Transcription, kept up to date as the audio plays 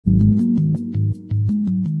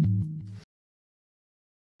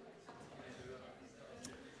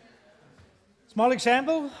Small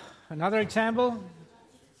example, another example,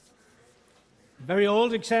 very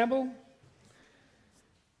old example.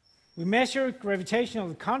 We measure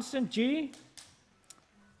gravitational constant G.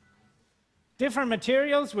 Different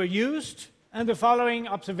materials were used, and the following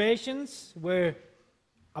observations were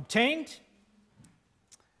obtained.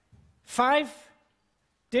 5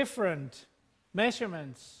 different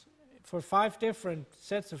measurements for 5 different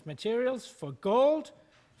sets of materials. For gold,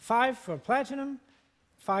 5 for platinum,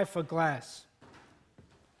 5 for glass.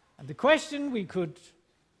 And the question we could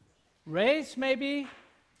raise maybe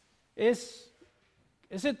is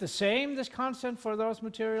it the same, this constant, for those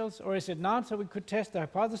materials, or is it not? So we could test the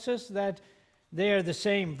hypothesis that they are the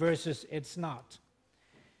same versus it's not.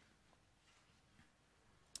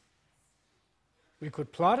 We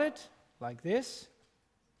could plot it like this.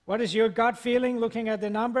 What is your gut feeling looking at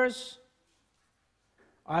the numbers?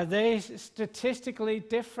 Are they statistically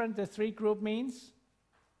different, the 3 group means?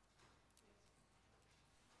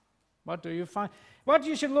 What do you find? What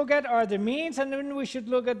you should look at are the means, and then we should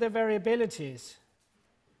look at the variabilities.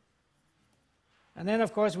 And then,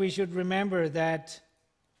 of course, we should remember that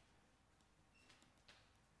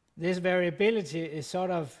this variability is sort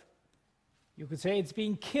of, you could say it's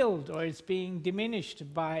being killed or it's being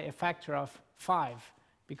diminished by a factor of 5,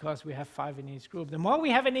 because we have 5 in each group. The more we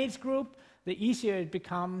have in each group, the easier it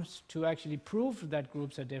becomes to actually prove that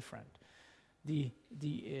groups are different. The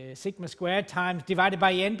sigma squared times divided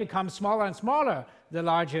by n becomes smaller and smaller the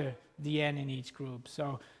larger the n in each group.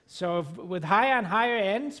 So with higher and higher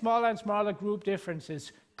n, smaller and smaller group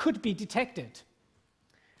differences could be detected.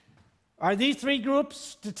 Are these 3 groups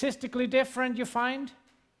statistically different, you find?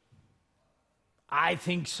 I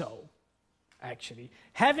think so, actually.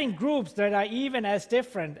 Having groups that are even as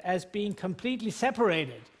different as being completely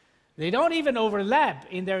separated, they don't even overlap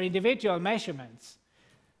in their individual measurements,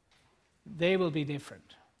 they will be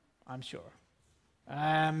different, I'm sure.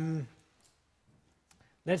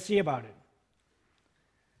 Let's see about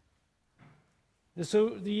it. So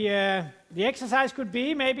the exercise could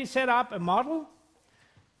be maybe set up a model.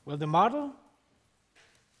 Well, the model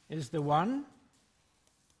is the one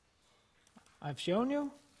I've shown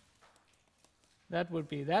you. That would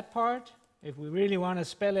be that part, if we really want to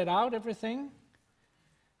spell it out, everything.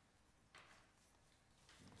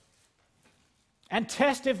 And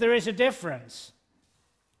test if there is a difference.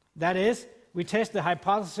 That is, we test the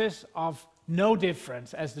hypothesis of no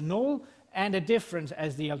difference as the null and a difference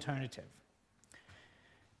as the alternative.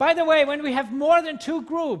 By the way, when we have more than 2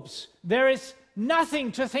 groups, there is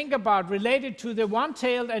nothing to think about related to the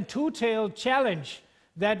one-tailed and two-tailed challenge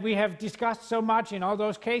that we have discussed so much in all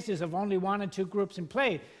those cases of only 1 and 2 groups in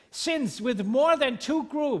play. Since with more than 2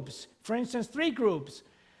 groups, for instance 3 groups,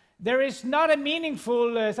 there is not a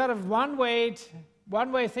meaningful sort of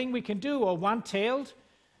one-way thing we can do, or one-tailed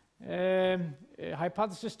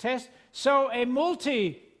hypothesis test. So a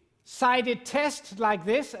multi-sided test like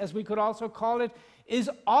this, as we could also call it, is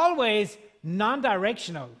always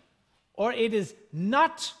non-directional, or it is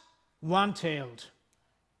not one-tailed.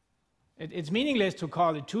 It's meaningless to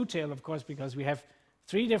call it two-tailed, of course, because we have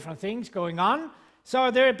 3 different things going on.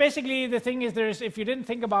 So there, basically the thing is, if you didn't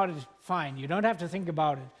think about it, fine. You don't have to think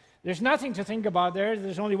about it. There's nothing to think about there.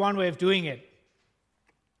 There's only one way of doing it.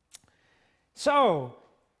 So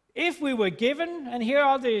if we were given, and here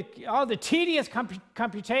all the tedious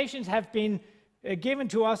computations have been given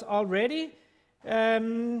to us already,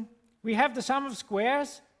 we have the sum of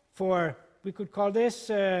squares for, we could call this,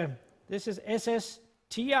 this is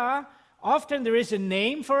SSTR. Often there is a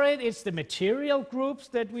name for it. It's the material groups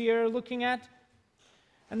that we are looking at.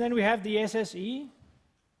 And then we have the SSE.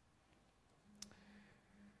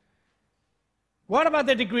 What about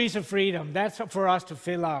the degrees of freedom? That's for us to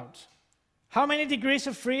fill out. How many degrees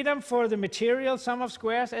of freedom for the material sum of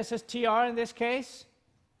squares, SSTR in this case?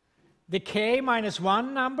 The k minus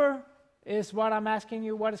 1 number is what I'm asking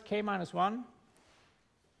you. What is k minus 1?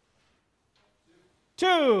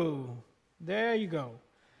 2. There you go.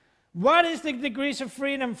 What is the degrees of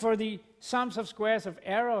freedom for the sums of squares of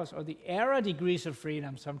arrows, or the error degrees of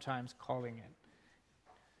freedom, sometimes calling it?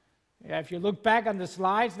 Yeah, if you look back on the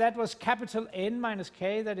slides, that was capital N minus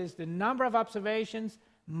k, that is the number of observations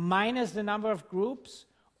minus the number of groups,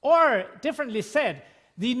 or differently said,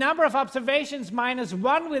 the number of observations minus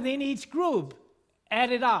 1 within each group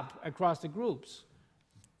added up across the groups.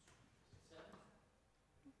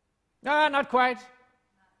 No, not quite.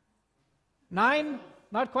 9?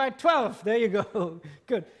 Not quite. 12. There you go.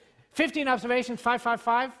 Good. 15 observations,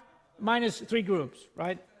 555, minus 3 groups,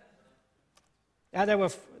 right? Yeah,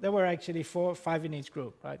 there were actually 4, 5 in each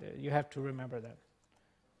group, right? You have to remember that.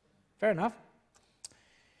 Fair enough.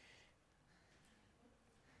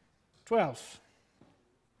 12.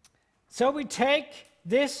 So we take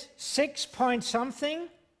this 6 point something,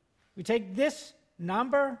 we take this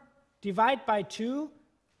number, divide by 2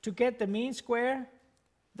 to get the mean square.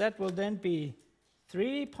 That will then be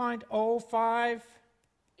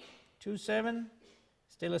 3.0527,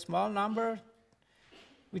 still a small number.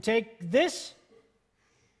 We take this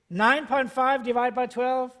 9.5 divided by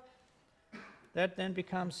 12. That then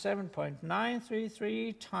becomes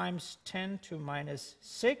 7.933 times 10 to minus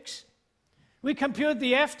 6. We compute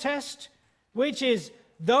the f-test, which is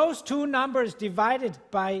those two numbers divided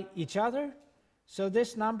by each other. So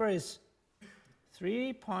this number is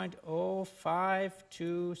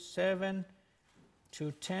 3.0527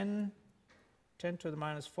 to 10 to the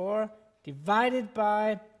minus 4 divided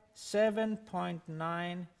by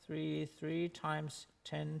 7.933 times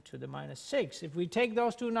 10 to the minus 6. If we take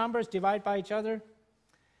those two numbers, divide by each other,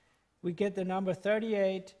 we get the number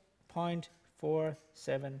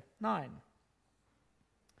 38.479.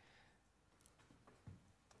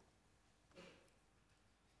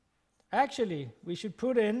 Actually, we should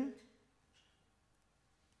put in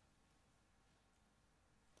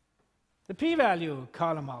the p-value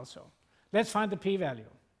column also. Let's find the p-value.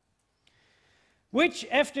 Which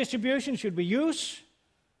F distribution should we use?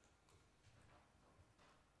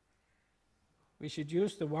 We should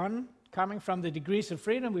use the one coming from the degrees of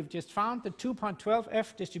freedom we've just found, the 2.12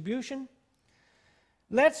 F distribution.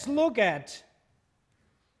 Let's look at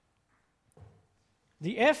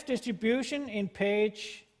the F distribution in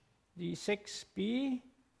page the 6b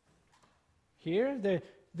here.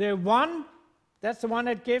 The one, that's the one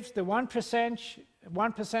that gives the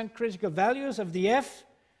 1% critical values of the F.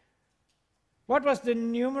 What was the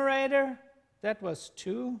numerator? That was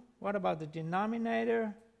 2. What about the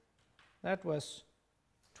denominator? That was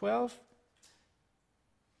 12.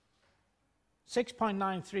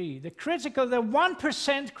 6.93. The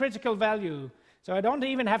 1% critical value. So I don't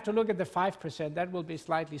even have to look at the 5%. That will be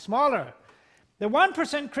slightly smaller. The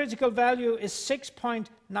 1% critical value is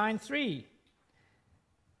 6.93.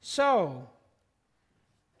 So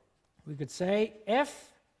we could say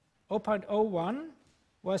F 0.01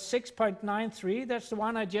 was 6.93. That's the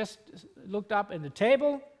one I just looked up in the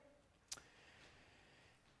table.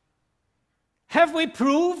 Have we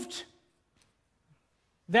proved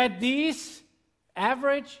that these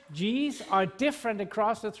average G's are different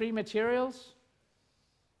across the three materials?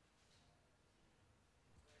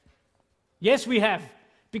 Yes, we have,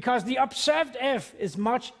 because the observed F is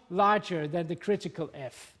much larger than the critical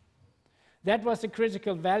F. That was the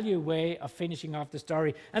critical value way of finishing off the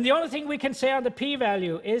story. And the only thing we can say on the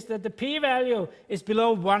p-value is that the p-value is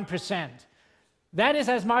below 1%. That is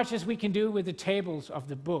as much as we can do with the tables of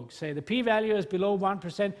the book. Say the p-value is below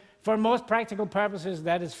 1%. For most practical purposes,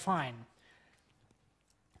 that is fine.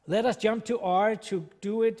 Let us jump to R to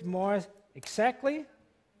do it more exactly.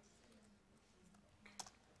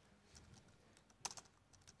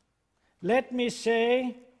 Let me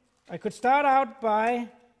say, I could start out by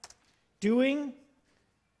doing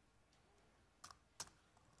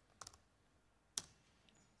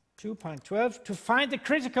 (2.12) to find the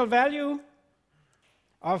critical value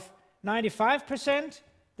of 95%.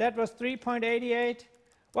 That was 3.88.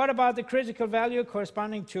 What about the critical value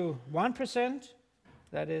corresponding to 1%?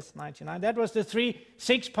 That is 99. That was the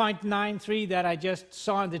 6.93 that I just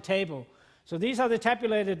saw in the table. So these are the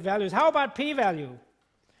tabulated values. How about p-value?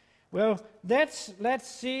 Well, let's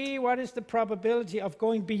see what is the probability of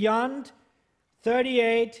going beyond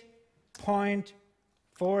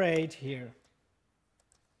 38.48 here.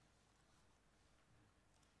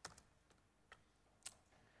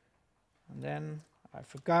 And then I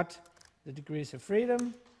forgot the degrees of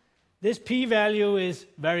freedom. This p-value is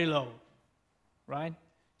very low, right?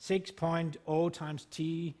 6.0 times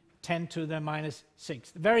t 10 to the minus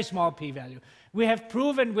 6. Very small p-value. We have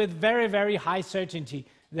proven with very, very high certainty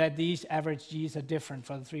that these average G's are different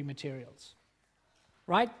for the three materials.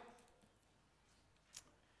 Right?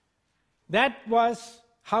 That was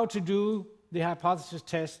how to do the hypothesis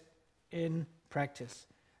test in practice.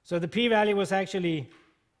 So the p-value was actually,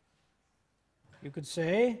 you could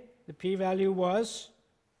say, the p-value was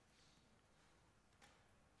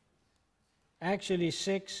actually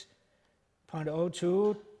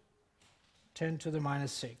 6.02 10 to the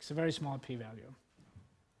minus 6, a very small p-value.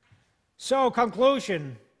 So,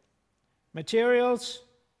 conclusion, materials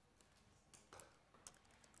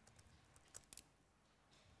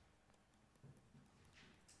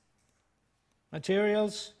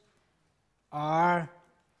are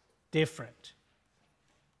different,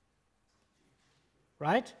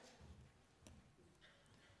 right?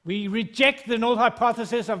 We reject the null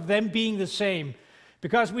hypothesis of them being the same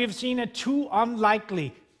because we have seen it too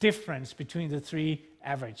unlikely difference between the three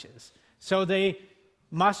averages. So they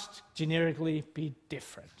must generically be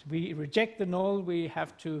different. We reject the null, we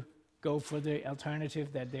have to go for the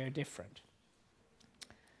alternative that they're different.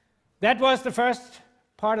 That was the first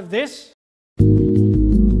part of this.